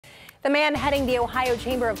The man heading the Ohio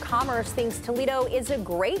Chamber of Commerce thinks Toledo is a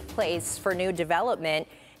great place for new development.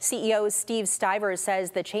 CEO Steve Stivers says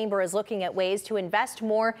the chamber is looking at ways to invest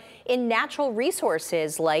more in natural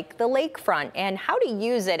resources like the lakefront and how to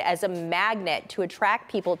use it as a magnet to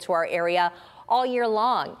attract people to our area all year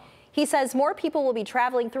long. He says more people will be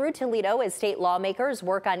traveling through Toledo as state lawmakers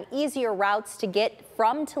work on easier routes to get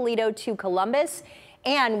from Toledo to Columbus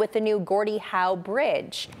and with the new Gordie Howe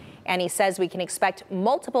Bridge. And he says we can expect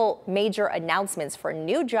multiple major announcements for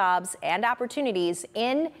new jobs and opportunities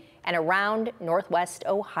in and around Northwest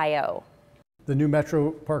Ohio. The new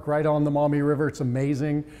Metro Park right on the Maumee River, it's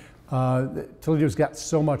amazing. Toledo's got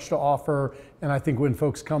so much to offer, and I think when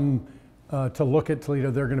folks come to look at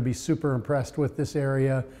Toledo, they're going to be super impressed with this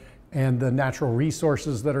area and the natural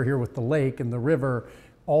resources that are here with the lake and the river,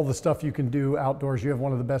 all the stuff you can do outdoors. You have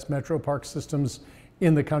one of the best Metro Park systems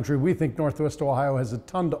in the country. We think Northwest Ohio has a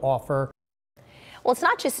ton to offer. Well, it's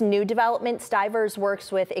not just new development. Stivers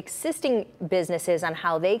works with existing businesses on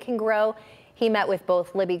how they can grow. He met with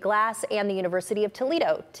both Libby Glass and the University of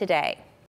Toledo today.